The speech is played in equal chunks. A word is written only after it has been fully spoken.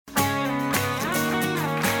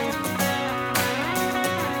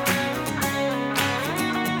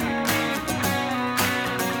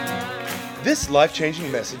This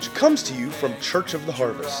life-changing message comes to you from Church of the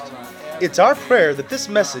Harvest. It's our prayer that this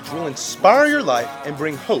message will inspire your life and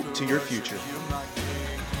bring hope to your future.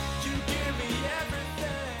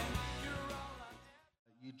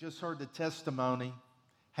 You just heard the testimony.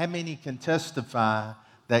 How many can testify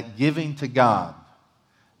that giving to God,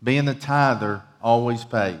 being a tither, always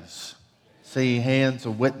pays? See hands,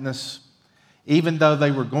 a witness. Even though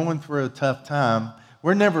they were going through a tough time,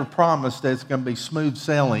 we're never promised that it's going to be smooth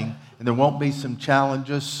sailing and there won't be some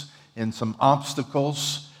challenges and some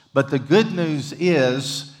obstacles. But the good news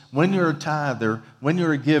is when you're a tither, when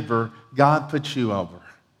you're a giver, God puts you over.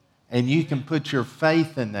 And you can put your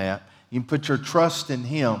faith in that. You can put your trust in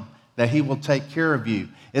Him that He will take care of you.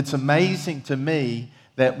 It's amazing to me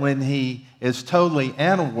that when he is totally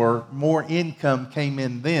out of work, more income came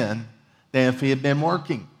in then than if he had been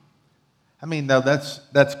working. I mean, no, that's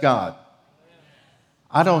God.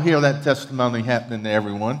 I don't hear that testimony happening to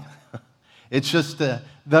everyone. It's just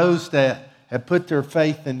those that have put their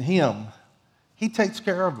faith in Him, He takes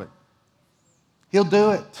care of it. He'll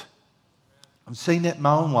do it. I've seen it in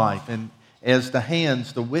my own life, and as the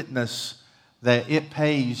hands, the witness that it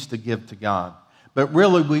pays to give to God. But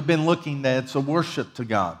really, we've been looking at it's a worship to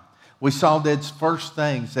God. We saw that it's first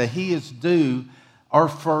things, that He is due our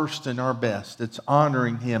first and our best. It's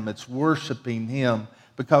honoring Him. It's worshiping Him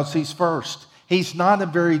because He's first. He's not a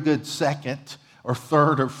very good second or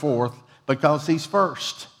third or fourth because He's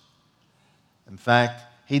first. In fact,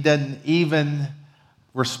 He doesn't even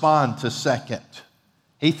respond to second.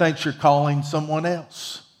 He thinks you're calling someone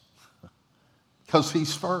else because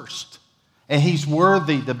He's first. And He's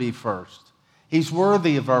worthy to be first. He's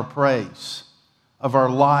worthy of our praise, of our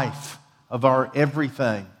life, of our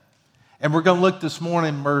everything. And we're going to look this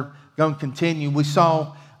morning, we're going to continue. We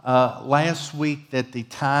saw last week that the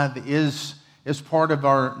tithe is part of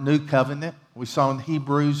our new covenant. We saw in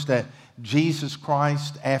Hebrews that Jesus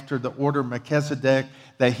Christ, after the order of Melchizedek,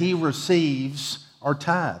 that He receives our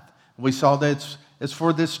tithe. We saw that it's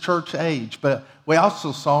for this church age, but we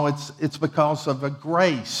also saw it's because of a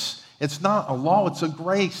grace. It's not a law, it's a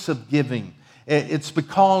grace of giving. It's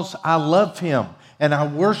because I love Him and I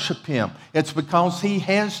worship Him. It's because He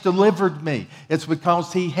has delivered me. It's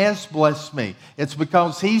because He has blessed me. It's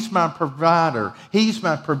because He's my provider. He's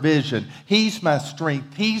my provision. He's my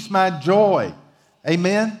strength. He's my joy.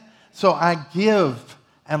 Amen? So I give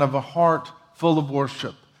out of a heart full of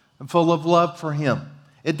worship and full of love for Him.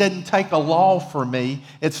 It doesn't take a law for me.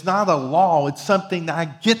 It's not a law. It's something that I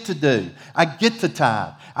get to do. I get to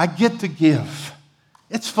tithe. I get to give.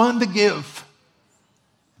 It's fun to give.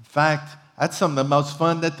 In fact, that's some of the most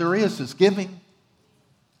fun that there is giving.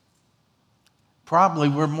 Probably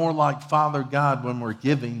we're more like Father God when we're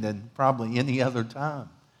giving than probably any other time.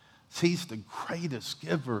 He's the greatest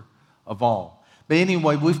giver of all. But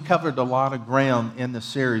anyway, we've covered a lot of ground in the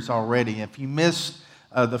series already. If you missed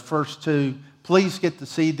the first two, please get the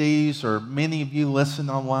CDs, or many of you listen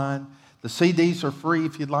online. The CDs are free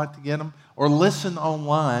if you'd like to get them. Or listen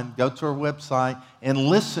online, go to our website and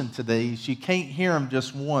listen to these. You can't hear them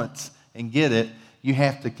just once and get it. You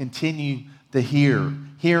have to continue to hear.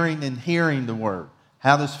 Hearing and hearing the Word.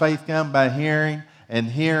 How does faith come? By hearing and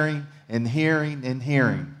hearing and hearing and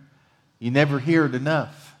hearing. You never hear it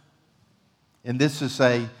enough. And this is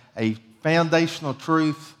a foundational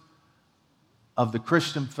truth of the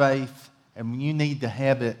Christian faith, and you need to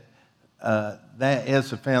have it that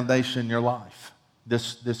as a foundation in your life.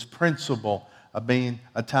 This principle of being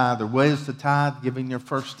a tither. What is the tithe? Giving your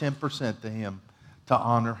first 10% to Him to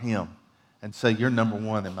honor Him and say, you're number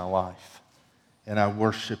one in my life, and I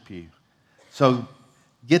worship you. So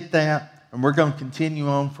get that, and we're going to continue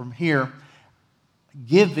on from here.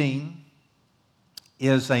 Giving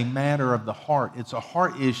is a matter of the heart. It's a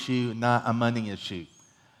heart issue, not a money issue.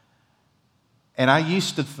 And I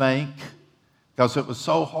used to think, because it was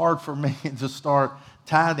so hard for me to start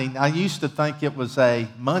tithing, I used to think it was a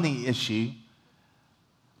money issue,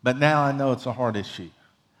 but now I know it's a heart issue.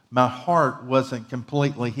 My heart wasn't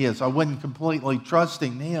completely His. I wasn't completely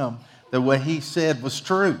trusting Him that what He said was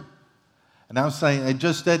true. And I was saying, it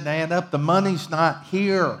just doesn't add up. The money's not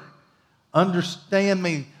here. Understand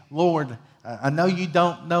me, Lord. I know you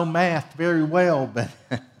don't know math very well, but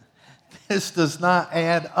this does not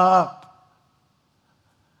add up.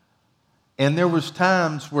 And there was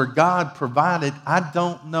times where God provided. I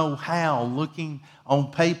don't know how, looking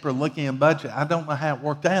on paper, looking at budget, I don't know how it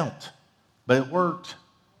worked out. But it worked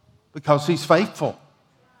because He's faithful.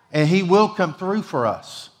 And He will come through for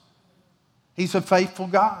us. He's a faithful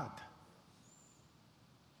God.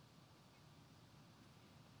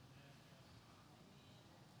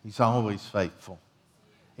 He's always faithful.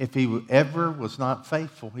 If he ever was not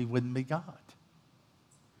faithful, he wouldn't be God.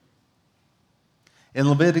 In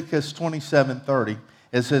Leviticus 27:30,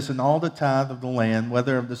 it says, "And all the tithe of the land,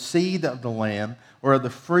 whether of the seed of the land or of the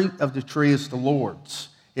fruit of the tree, is the Lord's,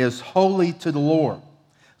 is holy to the Lord."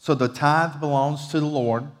 So the tithe belongs to the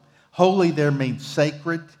Lord. Holy there means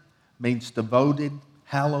sacred, means devoted,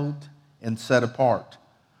 hallowed, and set apart.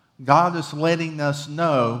 God is letting us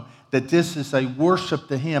know that this is a worship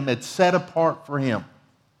to Him. It's set apart for Him.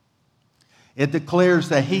 It declares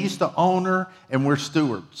that He's the owner and we're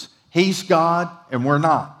stewards. He's God and we're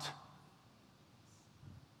not.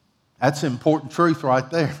 That's an important truth right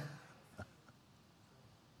there.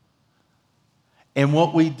 And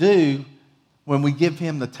what we do when we give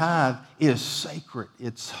Him the tithe is sacred.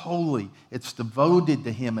 It's holy. It's devoted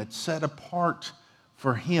to Him. It's set apart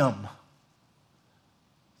for Him.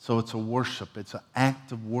 So it's a worship. It's an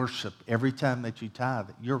act of worship. Every time that you tithe,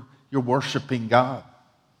 you're worshiping God.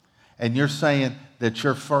 And you're saying that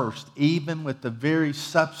you're first, even with the very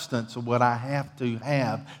substance of what I have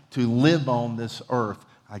to live on this earth,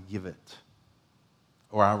 I give it.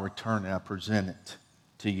 Or I return it, I present it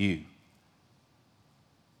to you.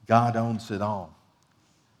 God owns it all.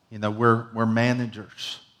 You know, we're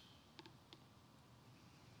managers.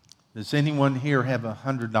 Does anyone here have a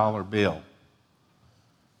 $100 bill?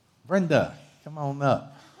 Brenda, come on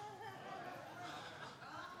up.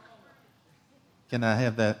 Can I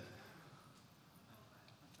have that?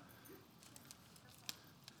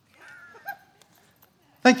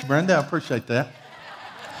 Thank you, Brenda. I appreciate that.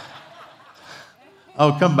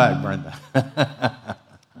 Oh, come back, Brenda.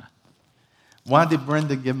 Why did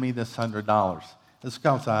Brenda give me this $100? It's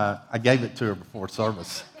because I gave it to her before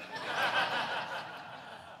service.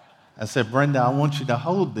 I said, Brenda, I want you to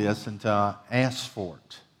hold this until I ask for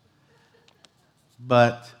it.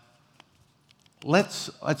 But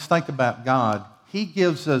let's think about God. He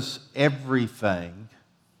gives us everything.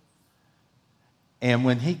 And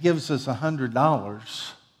when He gives us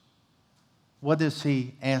 $100, what does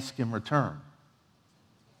He ask in return?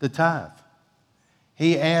 The tithe.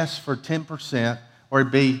 He asks for 10%, or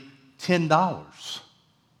it'd be $10.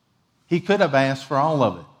 He could have asked for all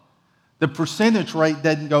of it. The percentage rate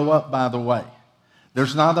doesn't go up, by the way.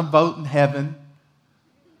 There's not a vote in heaven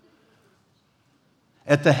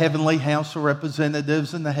at the heavenly House of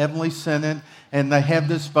Representatives and the heavenly Senate, and they have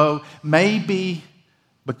this vote. Maybe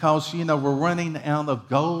because, we're running out of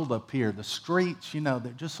gold up here. The streets, they're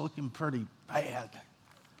just looking pretty bad.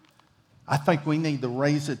 I think we need to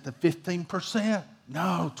raise it to 15%.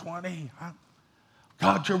 No, 20.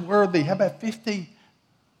 God, you're worthy. How about 50?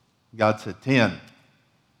 God said 10.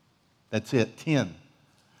 That's it, 10.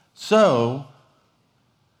 So,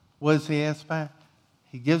 what does He ask back?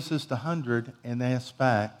 He gives us the 100 and asks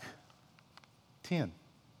back 10.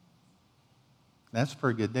 That's a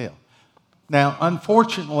pretty good deal. Now,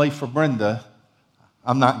 unfortunately for Brenda,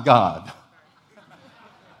 I'm not God.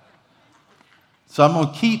 So I'm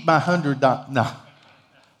going to keep my $100.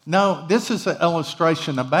 No, this is an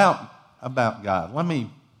illustration about God. Let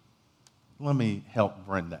me help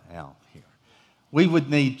Brenda out here. We would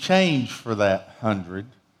need change for that 100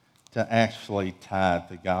 to actually tithe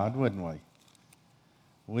to God, wouldn't we?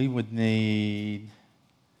 We would need,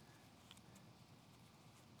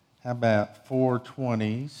 how about 4 20s?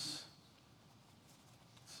 Let's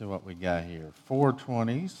see what we got here. 4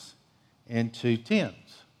 20s and 2 10s.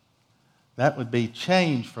 That would be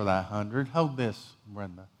change for that 100. Hold this,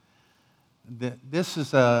 Brenda. This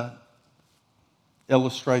is a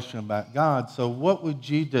illustration about God. So what would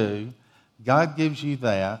you do? God gives you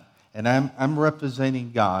that, and I'm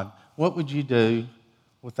representing God. What would you do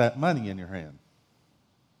with that money in your hand?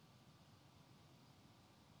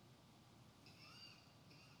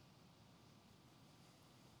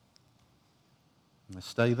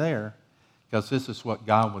 Stay there, because this is what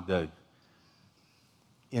God would do.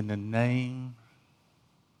 In my name,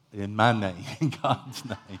 in God's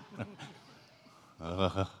name.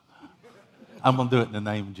 I'm going to do it in the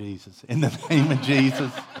name of Jesus. In the name of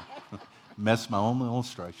Jesus. Mess my own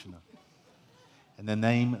illustration up. In the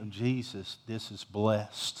name of Jesus, this is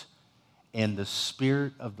blessed. And the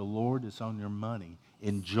Spirit of the Lord is on your money.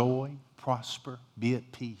 Enjoy, prosper, be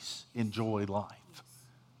at peace, enjoy life.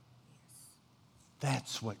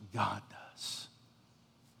 That's what God does.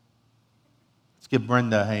 Let's give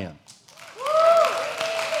Brenda a hand.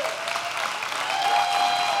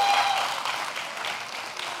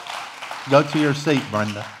 Go to your seat,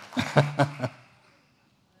 Brenda.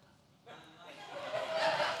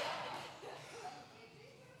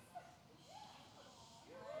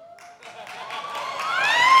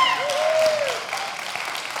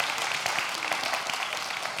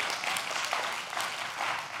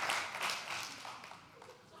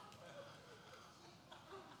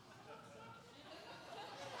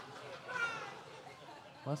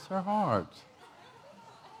 Bless their hearts.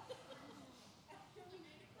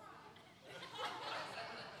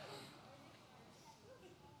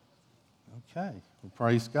 Okay, well,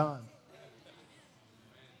 praise God.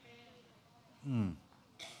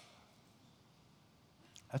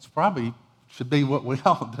 That's probably should be what we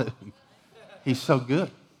all do. He's so good.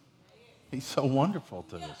 He's so wonderful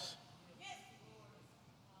to us.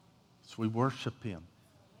 So we worship Him.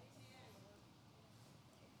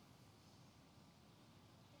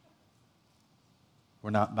 We're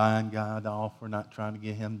not buying God off. We're not trying to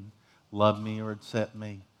get Him to love me or accept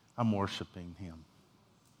me. I'm worshiping Him.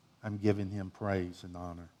 I'm giving Him praise and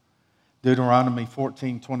honor. Deuteronomy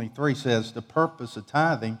 14:23 says, the purpose of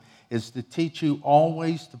tithing is to teach you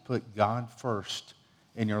always to put God first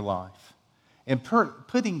in your life. And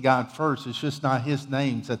putting God first is just not His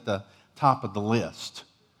name's at the top of the list.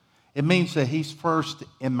 It means that He's first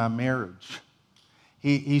in my marriage.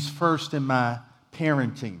 He's first in my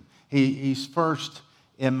parenting. He's first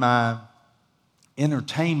in my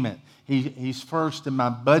entertainment. He's first in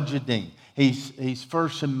my budgeting. He's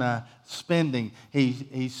first in my spending.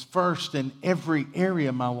 He's first in every area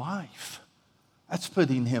of my life. That's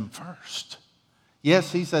putting Him first.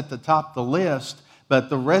 Yes, He's at the top of the list, but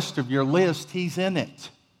the rest of your list, He's in it.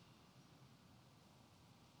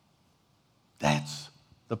 That's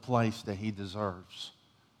the place that He deserves.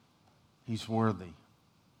 He's worthy.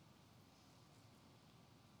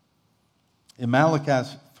 In Malachi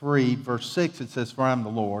 3, verse 6, it says, for I am the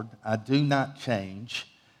Lord, I do not change.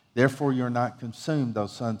 Therefore you are not consumed, O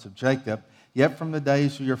sons of Jacob. Yet from the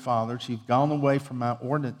days of your fathers you've gone away from my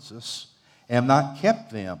ordinances and have not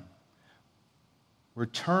kept them.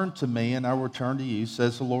 Return to me, and I will return to you,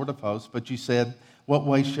 says the Lord of hosts. But you said, what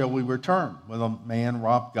way shall we return? Will a man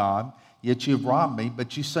rob God? Yet you have robbed me.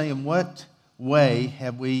 But you say, in what way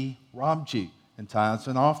have we robbed you? In tithes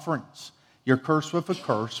and offerings. You're cursed with a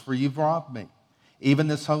curse, for you've robbed me. Even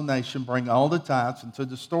this whole nation bring all the tithes into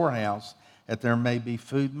the storehouse, that there may be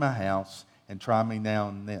food in my house, and try me now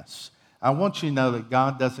in this. I want you to know that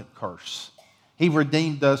God doesn't curse. He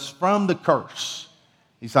redeemed us from the curse.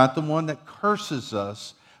 He's not the one that curses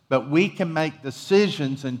us, but we can make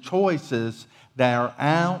decisions and choices that are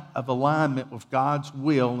out of alignment with God's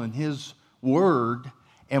will and His word,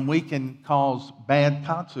 and we can cause bad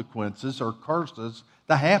consequences or curses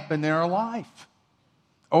to happen in our life.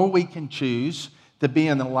 Or we can choose to be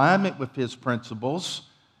in alignment with His principles,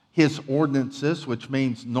 His ordinances, which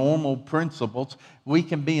means normal principles. We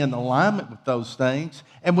can be in alignment with those things,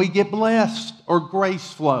 and we get blessed, or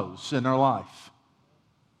grace flows in our life.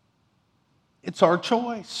 It's our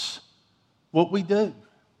choice, what we do.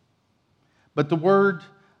 But the word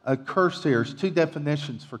curse here is two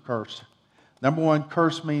definitions for curse. Number one,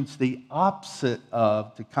 curse means the opposite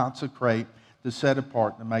of, to consecrate, to set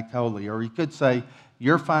apart, to make holy. Or you could say,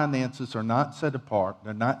 your finances are not set apart.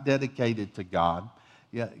 They're not dedicated to God.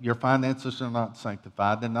 Your finances are not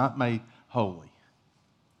sanctified. They're not made holy.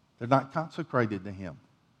 They're not consecrated to Him.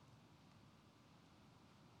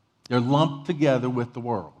 They're lumped together with the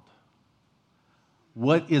world.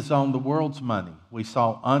 What is on the world's money? We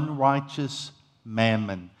saw unrighteous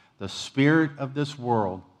mammon. The spirit of this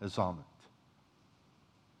world is on it.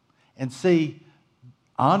 And see,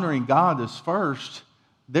 honoring God is first.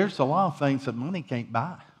 There's a lot of things that money can't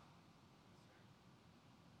buy.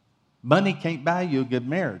 Money can't buy you a good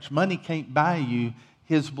marriage. Money can't buy you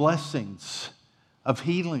His blessings of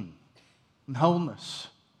healing and wholeness,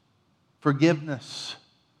 forgiveness.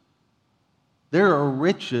 There are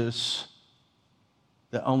riches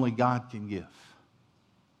that only God can give.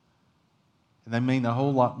 And they mean a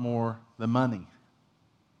whole lot more than money.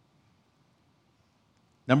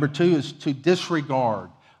 Number two is to disregard,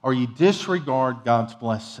 or you disregard God's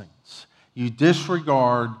blessings. You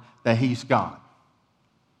disregard that He's God.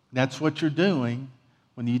 That's what you're doing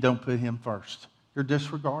when you don't put Him first. You're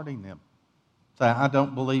disregarding Him. Say, I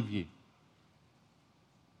don't believe you.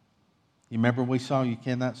 You remember we saw you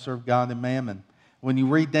cannot serve God and mammon. When you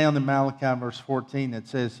read down in Malachi verse 14, it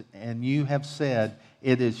says, and you have said,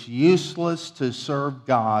 it is useless to serve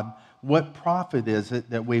God. What profit is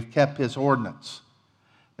it that we've kept His ordinance?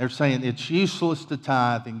 They're saying it's useless to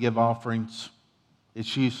tithe and give offerings.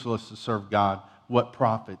 It's useless to serve God. What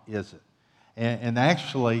profit is it? And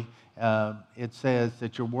actually, it says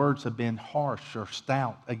that your words have been harsh or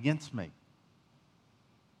stout against me.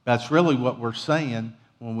 That's really what we're saying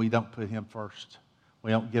when we don't put Him first.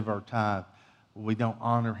 We don't give our tithe. We don't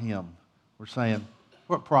honor Him. We're saying,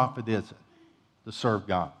 what profit is it to serve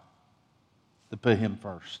God, to put Him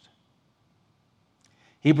first?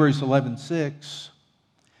 Hebrews 11:6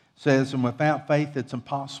 says, and without faith it's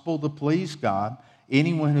impossible to please God.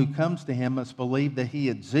 Anyone who comes to him must believe that he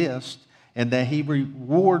exists and that he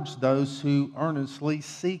rewards those who earnestly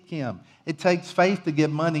seek him. It takes faith to get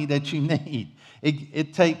money that you need.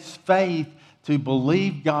 It takes faith to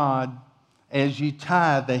believe God as you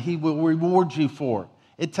tithe that he will reward you for it.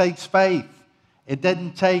 It takes faith. It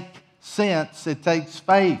doesn't take sense. It takes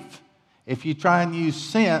faith. If you try and use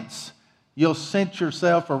sense, you'll sense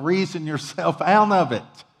yourself or reason yourself out of it.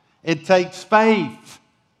 It takes faith.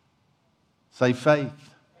 Say faith.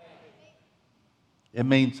 It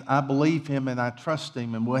means I believe him and I trust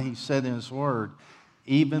him and what he said in his word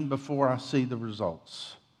even before I see the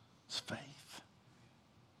results. It's faith.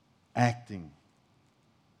 Acting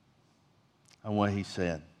on what he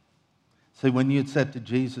said. See, when you accepted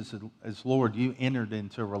Jesus as Lord, you entered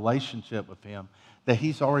into a relationship with him that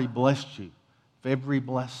he's already blessed you for every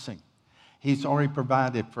blessing. He's already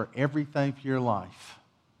provided for everything for your life.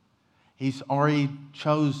 He's already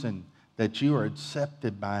chosen that you are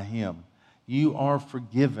accepted by him. You are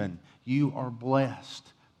forgiven. You are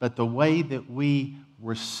blessed. But the way that we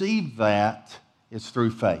receive that is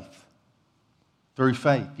through faith. Through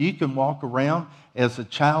faith. You can walk around as a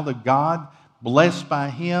child of God, blessed by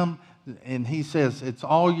him, and he says it's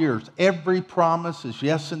all yours. Every promise is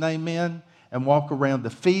yes and amen, and walk around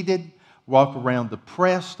defeated, walk around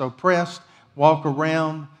depressed, oppressed, walk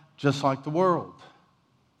around just like the world.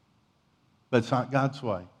 But it's not God's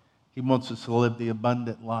way. He wants us to live the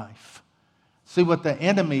abundant life. See what the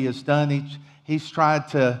enemy has done? He's tried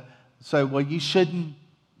to say, well, you shouldn't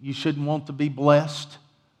want to be blessed.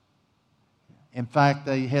 In fact,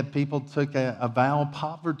 they had people took a vow of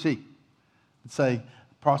poverty and say,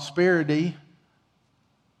 prosperity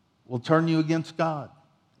will turn you against God.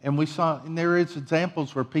 And we saw, and there is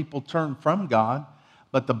examples where people turn from God,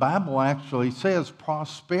 but the Bible actually says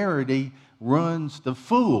prosperity ruins the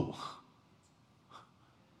fool.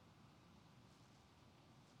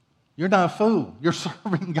 You're not a fool. You're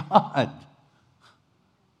serving God.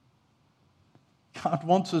 God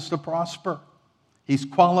wants us to prosper. He's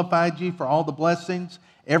qualified you for all the blessings,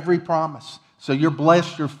 every promise. So you're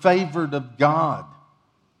blessed, you're favored of God.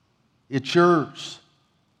 It's yours.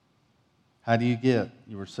 How do you get?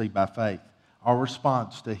 You receive by faith. Our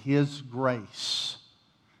response to his grace,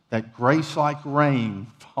 that grace like rain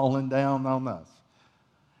falling down on us.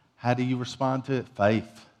 How do you respond to it?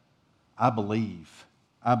 Faith. I believe.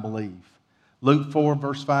 I believe. Luke 4,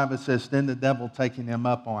 verse 5, it says, then the devil, taking him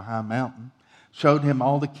up on a high mountain, showed him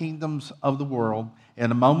all the kingdoms of the world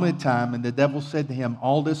in a moment of time. And the devil said to him,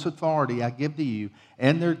 all this authority I give to you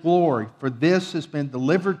and their glory, for this has been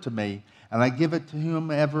delivered to me, and I give it to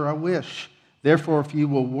whomever I wish. Therefore, if you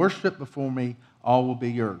will worship before me, all will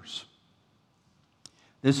be yours.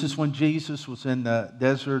 This is when Jesus was in the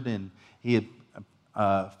desert and he had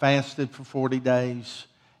fasted for 40 days.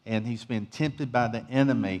 And he's been tempted by the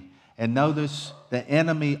enemy. And notice the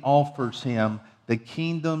enemy offers him the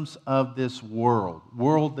kingdoms of this world.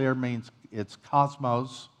 World there means it's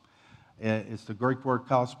cosmos. It's the Greek word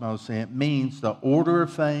cosmos. And it means the order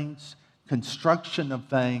of things, construction of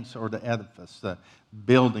things, or the edifice, the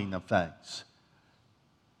building of things.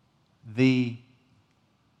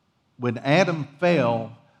 When Adam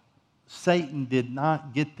fell, Satan did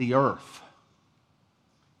not get the earth.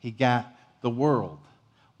 He got the world.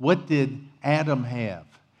 What did Adam have?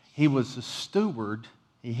 He was a steward.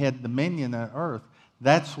 He had dominion on earth.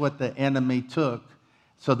 That's what the enemy took.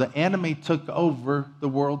 So the enemy took over the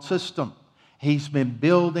world system. He's been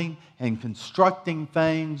building and constructing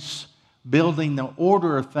things, building the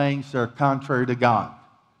order of things that are contrary to God.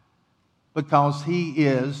 Because he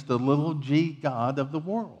is the little g God of the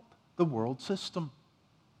world system.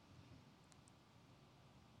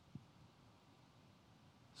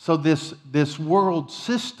 So this world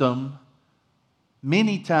system,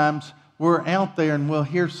 many times we're out there and we'll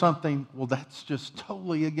hear something, well, that's just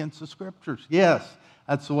totally against the Scriptures. Yes,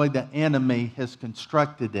 that's the way the enemy has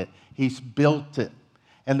constructed it. He's built it.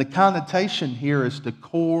 And the connotation here is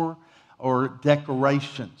decor or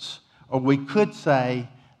decorations. Or we could say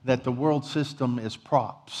that the world system is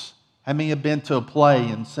props. How many have been to a play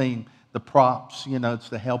and seen the props? It's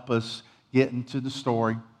to help us get into the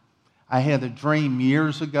story. I had a dream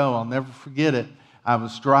years ago. I'll never forget it. I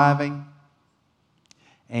was driving,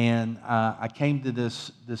 and I came to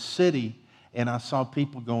this city, and I saw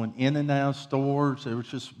people going in and out of stores. There was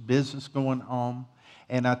just business going on.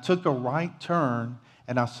 And I took a right turn,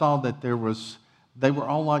 and I saw that they were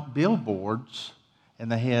all like billboards,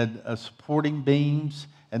 and they had supporting beams,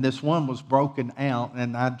 and this one was broken out,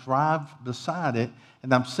 and I drive beside it,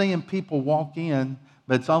 and I'm seeing people walk in,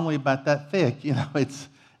 but it's only about that thick.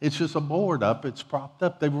 It's just a board up. It's propped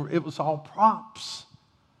up. It was all props.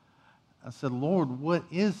 I said, Lord, what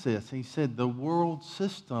is this? He said, the world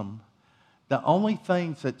system, the only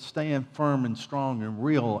things that stand firm and strong and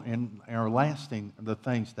real and are lasting are the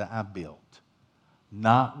things that I built,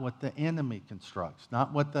 not what the enemy constructs,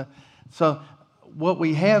 not what the... So what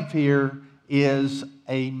we have here is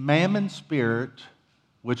a mammon spirit,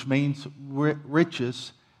 which means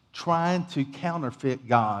riches, trying to counterfeit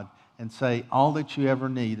God and say all that you ever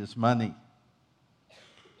need is money.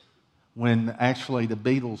 When actually the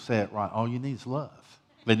Beatles said it right, all you need is love.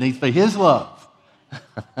 But it needs to be His love.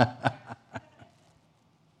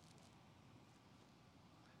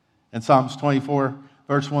 In Psalms 24,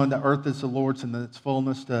 verse 1, the earth is the Lord's and its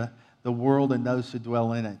fullness, the world and those who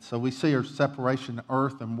dwell in it. So we see our separation,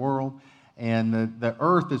 earth and world. And the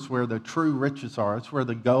earth is where the true riches are. It's where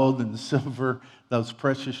the gold and the silver, those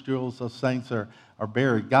precious jewels, those things are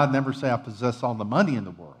buried. God never said, I possess all the money in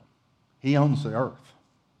the world. He owns the earth.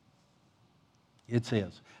 It's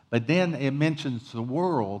His. But then it mentions the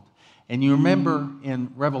world. And you remember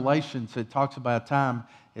in Revelations, it talks about a time,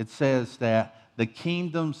 it says that the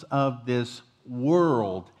kingdoms of this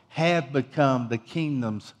world have become the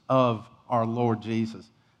kingdoms of our Lord Jesus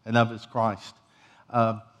and of His Christ.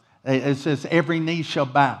 It says, every knee shall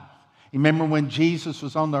bow. You remember when Jesus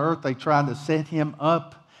was on the earth, they tried to set Him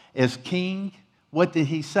up as king? What did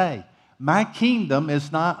He say? My kingdom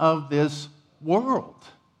is not of this world.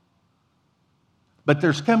 But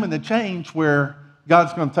there's coming a change where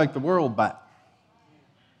God's going to take the world back.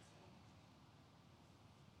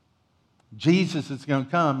 Jesus is going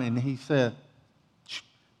to come, and He said,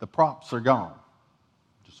 the props are gone.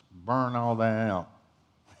 Just burn all that out.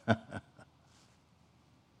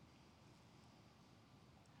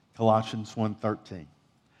 Colossians 1:13.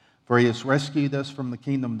 For He has rescued us from the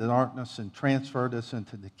kingdom of darkness and transferred us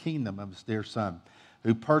into the kingdom of His dear Son,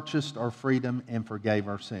 who purchased our freedom and forgave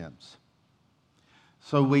our sins.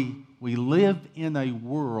 So we live in a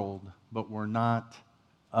world, but we're not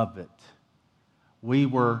of it. We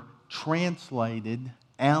were translated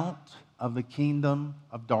out of the kingdom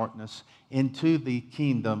of darkness into the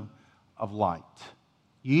kingdom of light.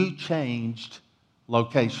 You changed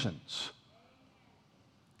locations.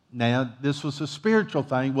 Now, this was a spiritual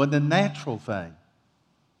thing, wasn't a natural thing.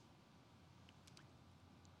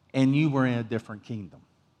 And you were in a different kingdom.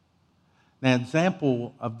 Now, an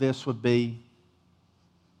example of this would be,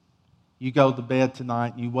 you go to bed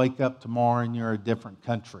tonight and you wake up tomorrow and you're in a different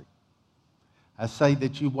country. I say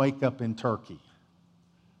that you wake up in Turkey.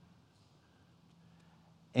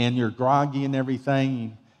 And you're groggy and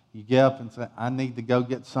everything. You get up and say, I need to go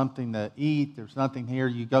get something to eat. There's nothing here.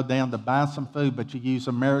 You go down to buy some food, but you use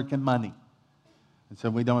American money. And so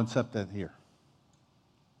we don't accept that here.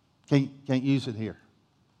 Can't use it here.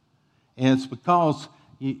 And it's because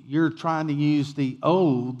you're trying to use the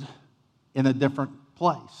old in a different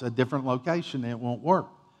place, a different location, and it won't work.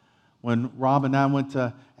 When Rob and I went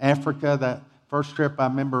to Africa, that first trip, I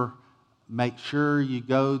remember, make sure you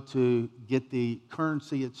go to get the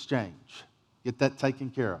currency exchange. Get that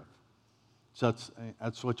taken care of. So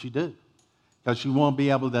that's what you do. Because you won't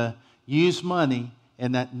be able to use money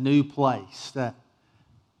in that new place.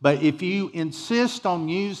 But if you insist on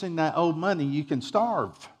using that old money, you can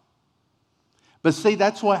starve. But see,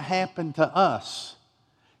 that's what happened to us.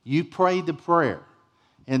 You prayed the prayer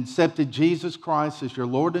and accepted Jesus Christ as your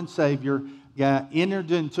Lord and Savior, got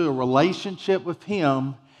entered into a relationship with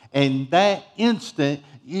Him, and that instant,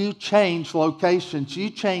 you changed locations, you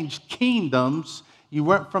changed kingdoms. You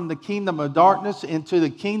went from the kingdom of darkness into the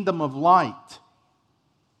kingdom of light.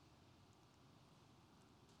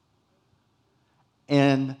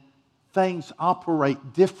 And things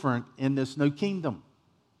operate different in this new kingdom.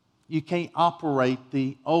 You can't operate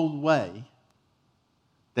the old way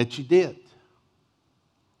that you did.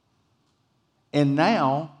 And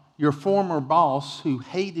now, your former boss who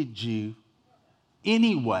hated you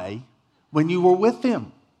anyway, when you were with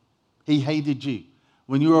him, he hated you.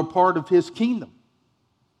 When you were a part of his kingdom.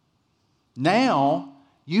 Now,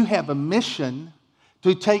 you have a mission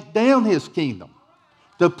to take down his kingdom,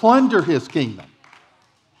 to plunder his kingdom,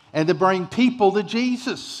 and to bring people to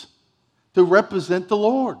Jesus, to represent the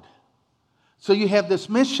Lord. So you have this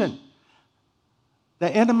mission. The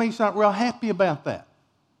enemy's not real happy about that.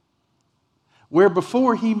 Where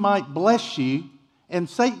before he might bless you, and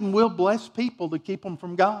Satan will bless people to keep them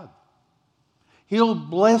from God. He'll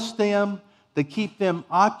bless them to keep them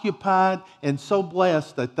occupied and so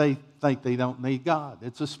blessed that they think they don't need God.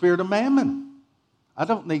 It's a spirit of mammon. I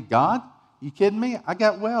don't need God. You kidding me? I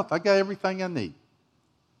got wealth. I got everything I need.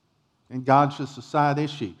 And God's just a side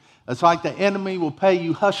issue. It's like the enemy will pay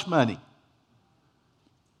you hush money.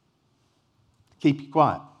 Keep you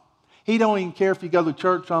quiet. He don't even care if you go to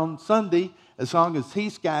church on Sunday as long as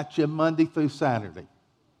He's got you Monday through Saturday.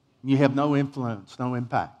 You have no influence, no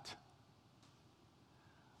impact.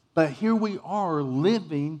 But here we are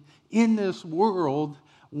living in this world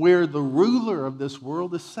where the ruler of this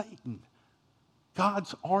world is Satan,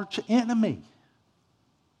 God's arch enemy.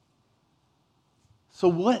 So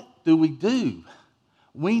what do?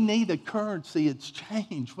 We need a currency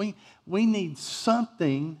exchange. We need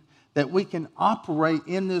something that we can operate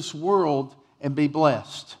in this world and be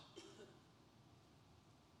blessed.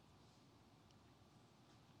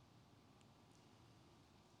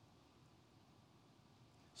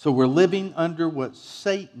 So we're living under what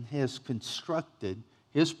Satan has constructed,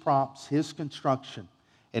 his props, his construction.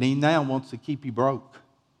 And he now wants to keep you broke.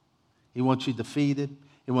 He wants you defeated.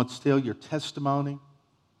 He wants to steal your testimony.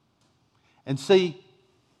 And see,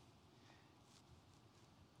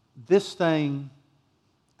 this thing,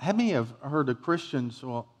 how many have heard of Christians,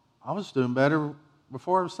 well, I was doing better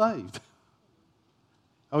before I was saved.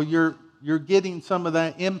 Oh, you're getting some of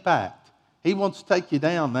that impact. He wants to take you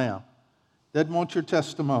down now. Doesn't want your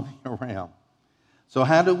testimony around. So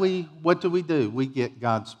what do? We get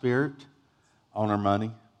God's Spirit on our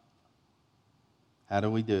money. How do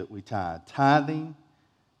we do it? We tithe. Tithing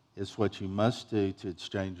is what you must do to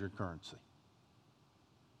exchange your currency.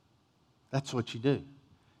 That's what you do.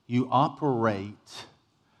 You operate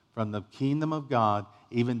from the kingdom of God,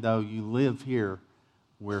 even though you live here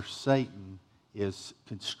where Satan is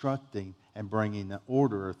constructing and bringing the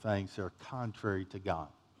order of things that are contrary to God,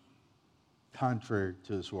 contrary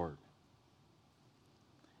to His Word.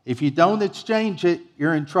 If you don't exchange it,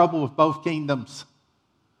 you're in trouble with both kingdoms.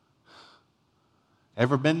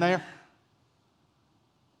 Ever been there?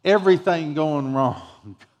 Everything going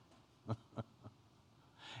wrong.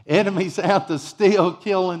 Enemies out to steal,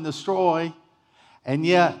 kill, and destroy. And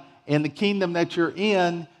yet, in the kingdom that you're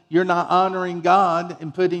in, you're not honoring God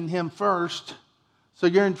and putting Him first. So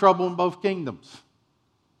you're in trouble in both kingdoms.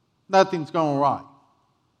 Nothing's going right.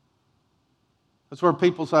 That's where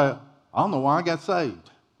people say, I don't know why I got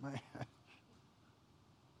saved. Man.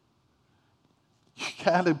 You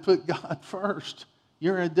got to put God first.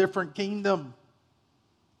 You're in a different kingdom.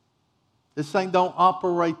 This thing don't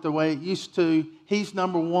operate the way it used to. He's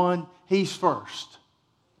number one. He's first.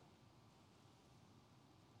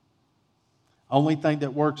 Only thing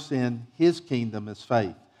that works in His kingdom is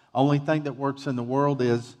faith. Only thing that works in the world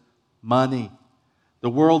is money. The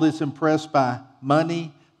world is impressed by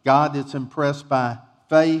money. God is impressed by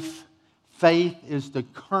faith. Faith is the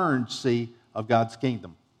currency of God's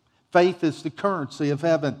kingdom. Faith is the currency of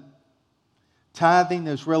heaven. Tithing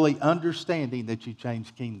is really understanding that you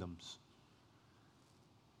change kingdoms.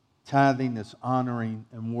 Tithing is honoring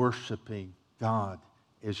and worshiping God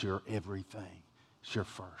as your everything. It's your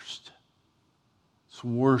first. It's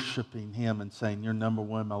worshiping Him and saying, you're number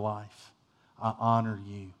one in my life. I honor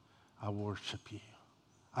you. I worship you.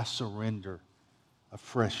 I surrender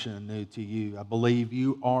afresh and anew to you. I believe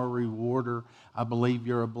you are a rewarder. I believe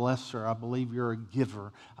you're a blesser. I believe you're a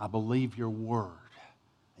giver. I believe your word,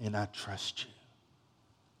 and I trust you.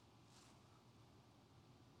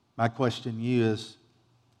 My question to you is,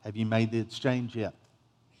 have you made the exchange yet?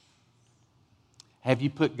 Have you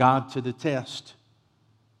put God to the test?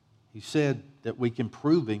 He said that we can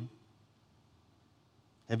prove Him.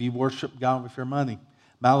 Have you worshiped God with your money?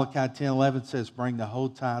 Malachi 10:11 says, bring the whole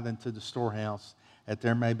tithe into the storehouse, that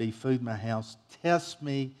there may be food in my house. Test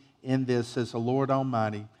me in this, says the Lord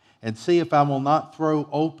Almighty, and see if I will not throw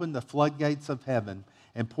open the floodgates of heaven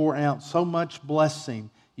and pour out so much blessing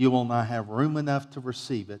you will not have room enough to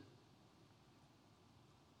receive it.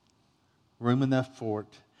 Room enough for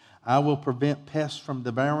it. I will prevent pests from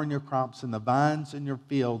devouring your crops, and the vines in your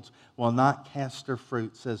fields will not cast their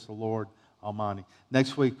fruit, says the Lord Almighty.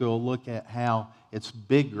 Next week we'll look at how it's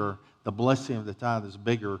bigger. The blessing of the tithe is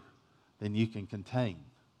bigger than you can contain.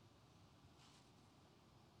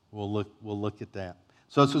 We'll look at that.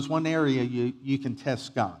 So this is one area you can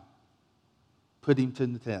test God. Put Him to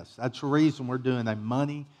the test. That's the reason we're doing a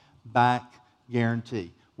money-back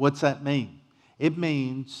guarantee. What's that mean? It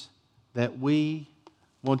means that we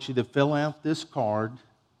want you to fill out this card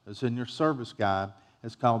that's in your service guide.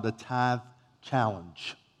 It's called the Tithe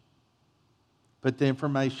Challenge. Put the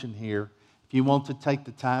information here. If you want to take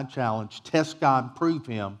the Tithe Challenge, test God and prove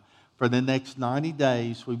Him, for the next 90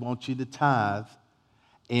 days, we want you to tithe.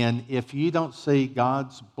 And if you don't see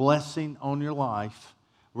God's blessing on your life,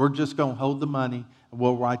 we're just going to hold the money and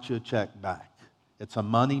we'll write you a check back. It's a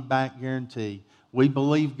money-back guarantee. We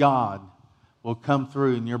believe God will come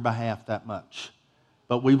through in your behalf that much.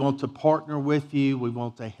 But we want to partner with you. We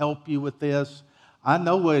want to help you with this. I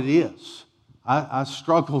know what it is I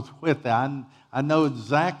struggled with that. I know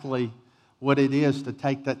exactly what it is to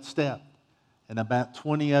take that step. And about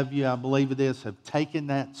 20 of you, I believe it is, have taken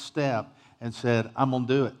that step and said, I'm going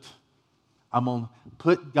to do it. I'm going to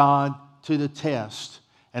put God to the test,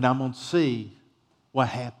 and I'm going to see what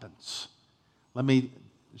happens. Let me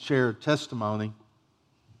share a testimony.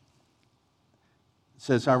 It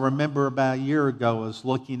says, I remember about a year ago, I was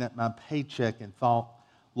looking at my paycheck and thought,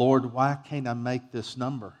 Lord, why can't I make this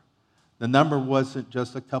number? The number wasn't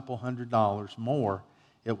just a couple $100 more.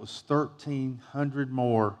 It was $1,300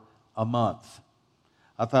 more a month.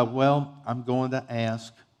 I thought, well, I'm going to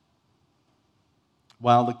ask.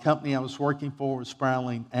 While the company I was working for was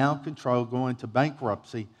spiraling out of control, going to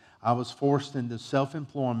bankruptcy, I was forced into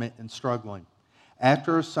self-employment and struggling.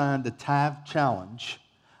 After assigned the tithe challenge,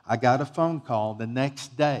 I got a phone call the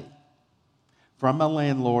next day from my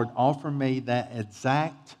landlord offering me that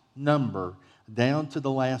exact number down to the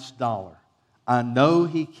last dollar. I know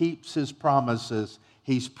he keeps his promises.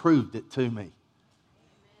 He's proved it to me.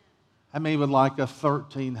 I mean, with like a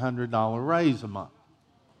 $1,300 raise a month.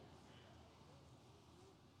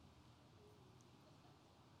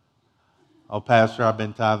 Oh, Pastor, I've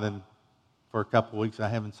been tithing for a couple of weeks. I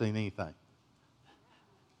haven't seen anything.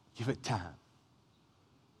 Give it time.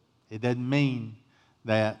 It doesn't mean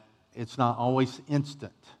that it's not always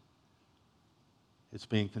instant. It's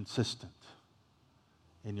being consistent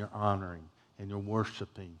in your honoring and your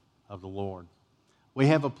worshiping of the Lord. We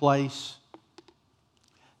have a place.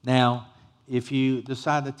 Now, if you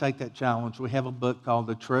decide to take that challenge, we have a book called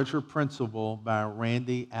The Treasure Principle by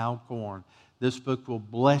Randy Alcorn. This book will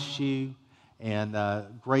bless you and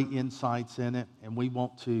great insights in it. And we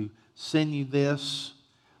want to send you this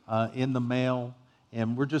in the mail.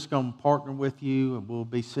 And we're just going to partner with you, and we'll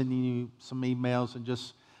be sending you some emails and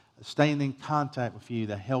just staying in contact with you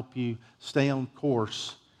to help you stay on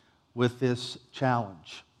course with this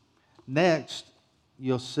challenge. Next,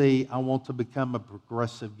 you'll see, I want to become a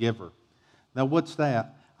progressive giver. Now, what's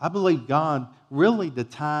that? I believe God, really the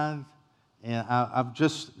tithe, and I've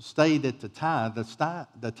just stayed at the tithe.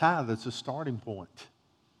 The tithe is a starting point.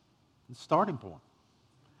 It's a starting point.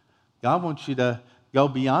 God wants you to go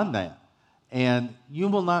beyond that. And you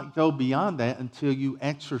will not go beyond that until you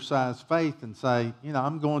exercise faith and say,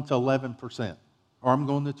 I'm going to 11%, or I'm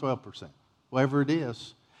going to 12%, whatever it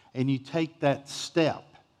is. And you take that step.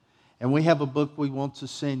 And we have a book we want to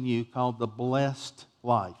send you called The Blessed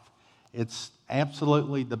Life. It's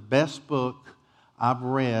absolutely the best book I've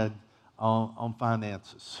read on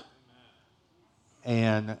finances.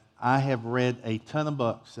 And I have read a ton of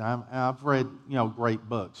books. I've read, great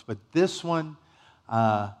books. But this one,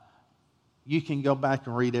 you can go back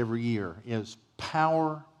and read every year. It's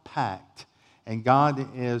power-packed. And God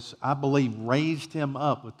is, I believe, raised him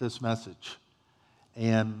up with this message.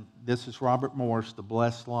 And this is Robert Morris, The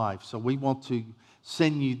Blessed Life. So we want to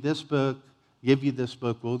send you this book, give you this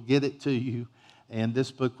book. We'll get it to you, and this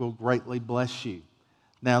book will greatly bless you.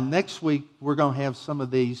 Now, next week, we're going to have some of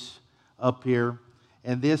these up here.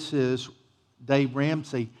 And this is Dave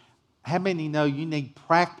Ramsey. How many know you need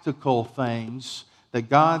practical things? That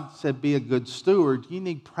God said be a good steward, you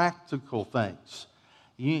need practical things.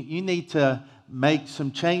 You need to make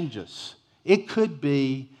some changes. It could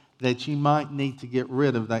be that you might need to get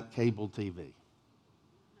rid of that cable TV.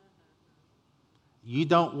 You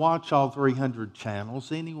don't watch all 300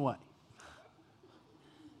 channels anyway.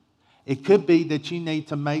 It could be that you need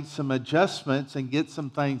to make some adjustments and get some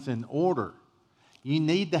things in order. You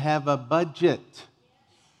need to have a budget.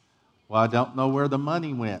 Well, I don't know where the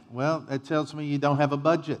money went. Well, that tells me you don't have a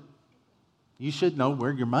budget. You should know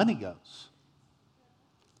where your money goes.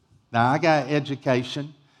 Now, I got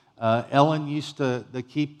education. Ellen used to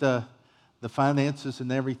keep the finances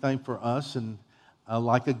and everything for us. And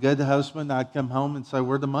like a good husband, I'd come home and say,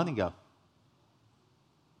 where'd the money go?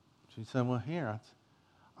 She said, well, here.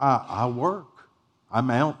 I work. I'm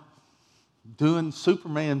out doing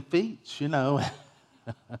Superman feats,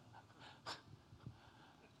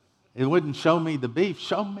 It wouldn't show me the beef,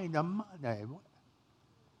 show me the money.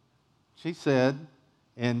 She said,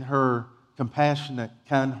 in her compassionate,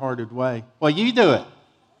 kind-hearted way, well, you do it.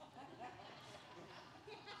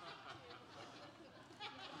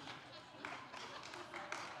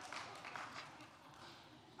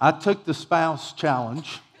 I took the spouse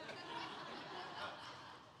challenge,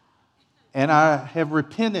 and I have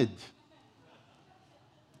repented.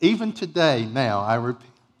 Even today, now, I repent,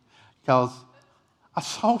 because I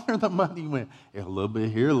saw where the money went. A little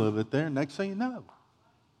bit here, a little bit there. Next thing you know.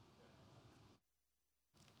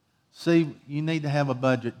 See, you need to have a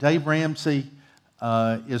budget. Dave Ramsey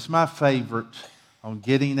is my favorite on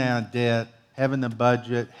getting out of debt, having a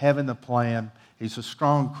budget, having a plan. He's a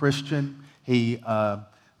strong Christian. He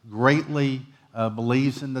greatly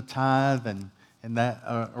believes in the tithe and in that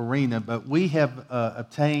arena. But we have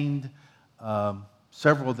obtained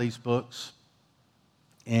several of these books.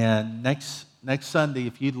 And next Sunday,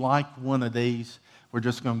 if you'd like one of these, we're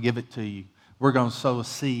just going to give it to you. We're going to sow a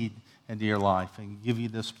seed into your life and give you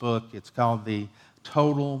this book. It's called The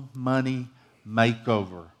Total Money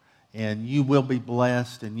Makeover. And you will be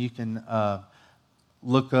blessed, and you can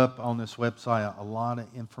look up on this website a lot of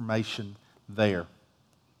information there.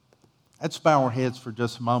 Let's bow our heads for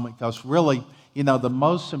just a moment, because really, the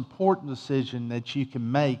most important decision that you can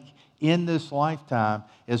make in this lifetime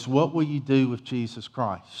is, what will you do with Jesus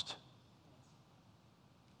Christ?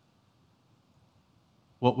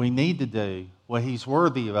 What we need to do, what He's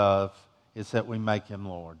worthy of, is that we make Him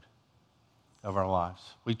Lord of our lives.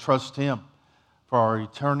 We trust Him for our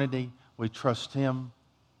eternity. We trust Him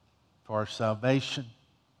for our salvation.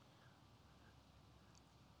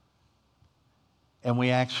 And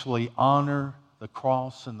we actually honor the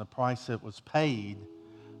cross and the price that was paid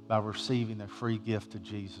by receiving the free gift of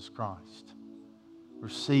Jesus Christ.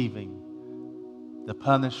 Receiving the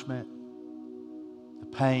punishment, the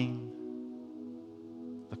pain,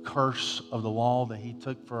 the curse of the law that He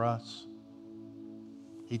took for us.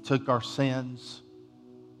 He took our sins.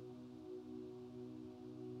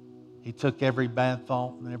 He took every bad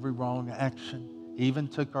thought and every wrong action. He even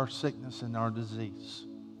took our sickness and our disease.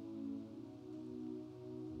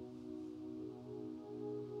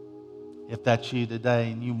 If that's you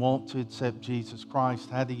today and you want to accept Jesus Christ,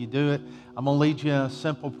 how do you do it? I'm going to lead you in a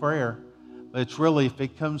simple prayer, but it's really, if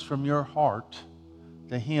it comes from your heart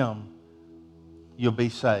to Him, you'll be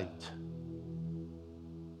saved.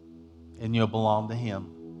 And you'll belong to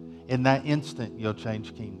Him. In that instant, you'll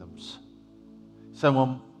change kingdoms. So,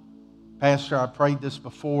 well, Pastor, I prayed this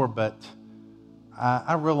before, but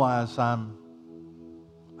I realize I'm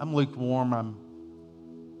lukewarm.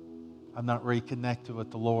 I'm not reconnected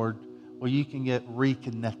with the Lord. Well, you can get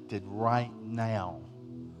reconnected right now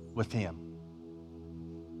with Him.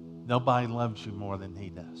 Nobody loves you more than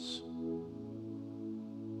He does.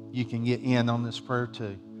 You can get in on this prayer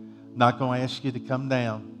too. I'm not going to ask you to come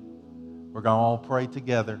down. We're going to all pray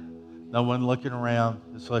together. No one looking around.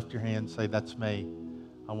 Just lift your hand and say, that's me.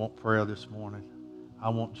 I want prayer this morning. I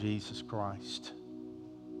want Jesus Christ.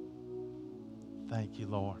 Thank you,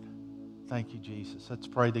 Lord. Thank you, Jesus. Let's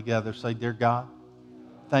pray together. Say, dear God,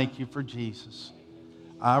 thank you for Jesus.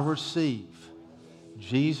 I receive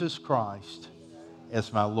Jesus Christ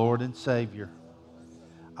as my Lord and Savior.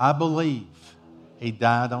 I believe He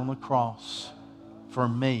died on the cross for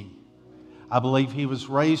me. I believe He was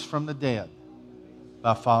raised from the dead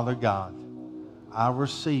by Father God. I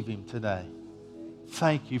receive Him today.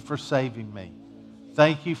 Thank you for saving me.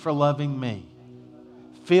 Thank you for loving me.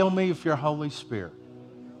 Fill me with your Holy Spirit.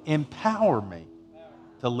 Empower me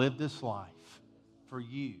to live this life for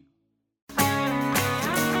you.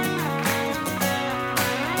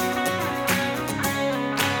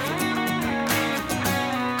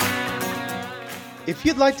 If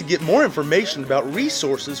you'd like to get more information about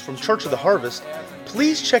resources from Church of the Harvest,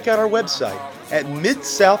 please check out our website at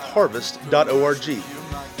midsouthharvest.org.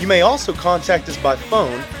 You may also contact us by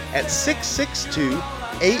phone at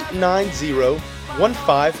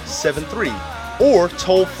 662-890-1573 or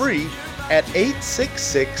toll free at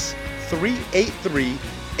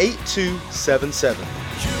 866-383-8277.